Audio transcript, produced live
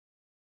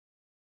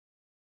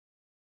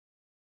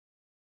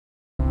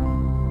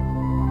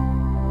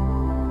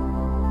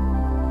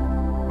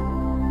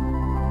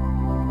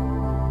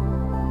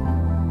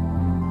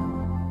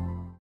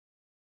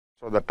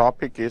the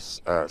topic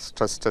is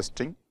stress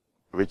testing,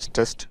 which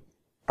test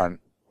and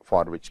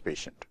for which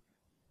patient.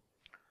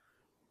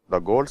 The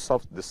goals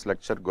of this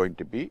lecture going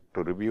to be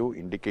to review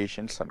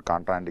indications and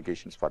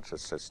contraindications for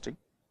stress testing,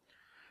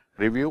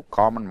 review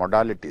common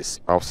modalities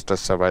of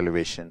stress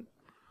evaluation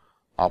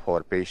of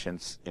our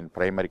patients in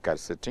primary care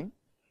setting,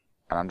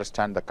 and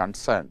understand the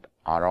concern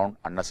around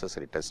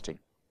unnecessary testing,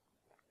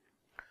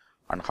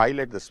 and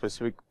highlight the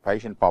specific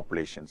patient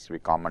populations we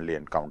commonly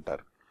encounter,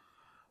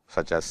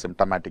 such as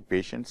symptomatic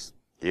patients,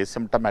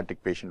 asymptomatic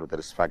patient with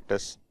risk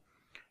factors,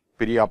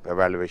 pre-op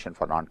evaluation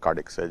for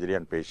non-cardiac surgery,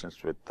 and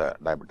patients with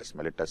diabetes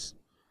mellitus,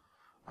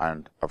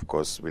 and of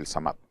course, we will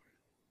sum up.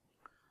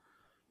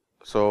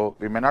 So,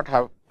 we may not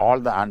have all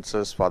the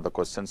answers for the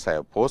questions I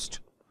have posed.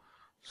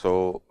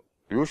 So,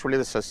 usually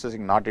the stress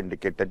testing not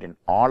indicated in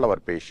all our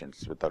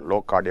patients with a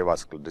low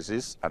cardiovascular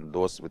disease and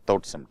those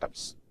without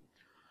symptoms.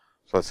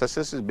 So, stress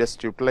test is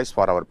best utilized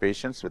for our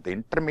patients with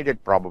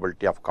intermediate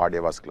probability of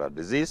cardiovascular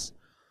disease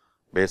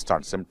based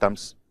on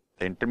symptoms.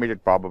 The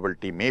intermediate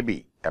probability may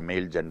be a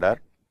male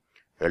gender,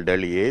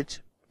 elderly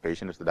age,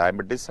 patients with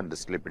diabetes and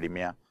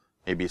dyslipidemia,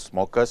 maybe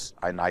smokers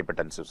and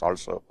hypertensives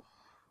also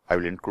I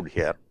will include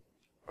here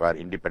were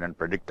independent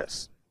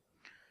predictors.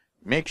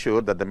 Make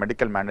sure that the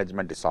medical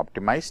management is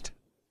optimized,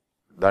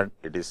 that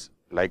it is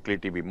likely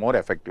to be more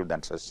effective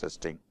than stress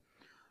testing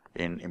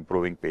in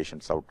improving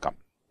patient's outcome.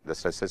 The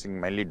stress testing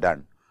mainly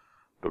done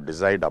to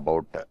decide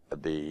about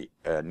the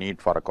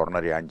need for a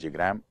coronary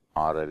angiogram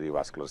or a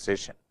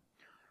revascularization.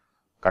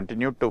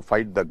 Continue to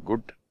fight the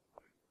good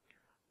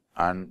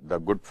and the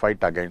good fight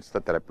against the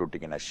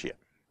therapeutic inertia.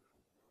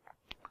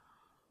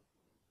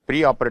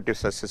 Pre-operative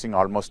stress testing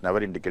almost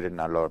never indicated in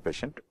all our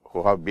patients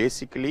who have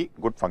basically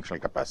good functional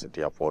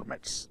capacity of 4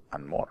 meds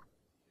and more.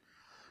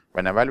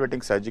 When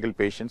evaluating surgical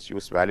patients,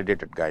 use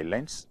validated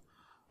guidelines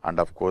and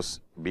of course,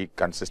 be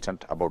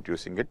consistent about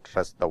using it.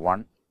 Trust the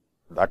one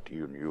that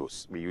you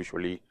use. We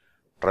usually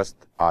trust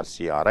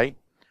RCRI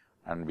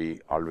and we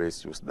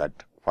always use that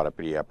for a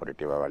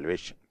pre-operative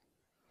evaluation.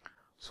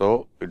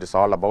 So, it is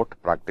all about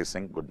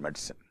practicing good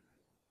medicine.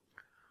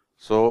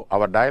 So,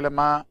 our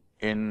dilemma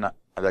in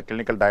the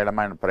clinical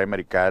dilemma in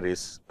primary care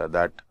is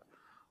that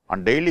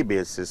on daily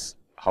basis,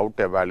 how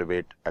to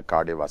evaluate a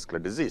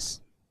cardiovascular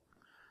disease.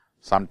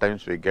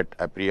 Sometimes we get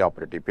a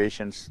pre-operative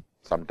patients,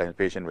 sometimes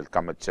patient will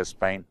come with chest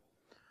pain,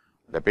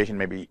 the patient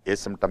may be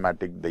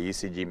asymptomatic, the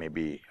ECG may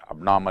be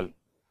abnormal,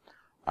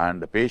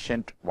 and the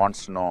patient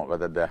wants to know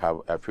whether they have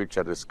a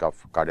future risk of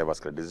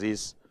cardiovascular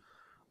disease.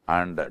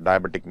 And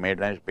diabetic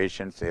maiden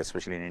patients,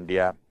 especially in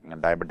India,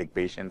 and diabetic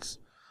patients,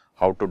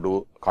 how to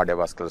do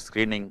cardiovascular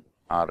screening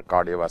or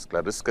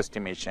cardiovascular risk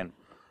estimation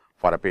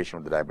for a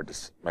patient with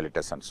diabetes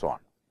mellitus and so on.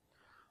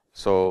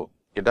 So,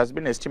 it has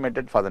been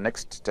estimated for the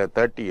next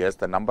 30 years,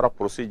 the number of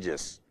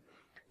procedures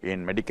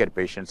in Medicare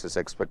patients is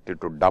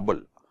expected to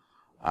double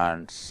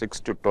and 6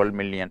 to 12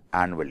 million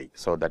annually.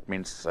 So, that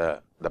means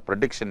the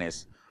prediction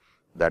is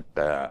that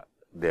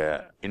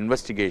the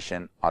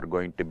investigation are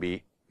going to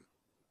be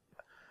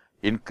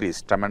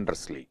increased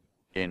tremendously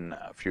in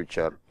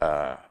future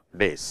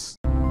days.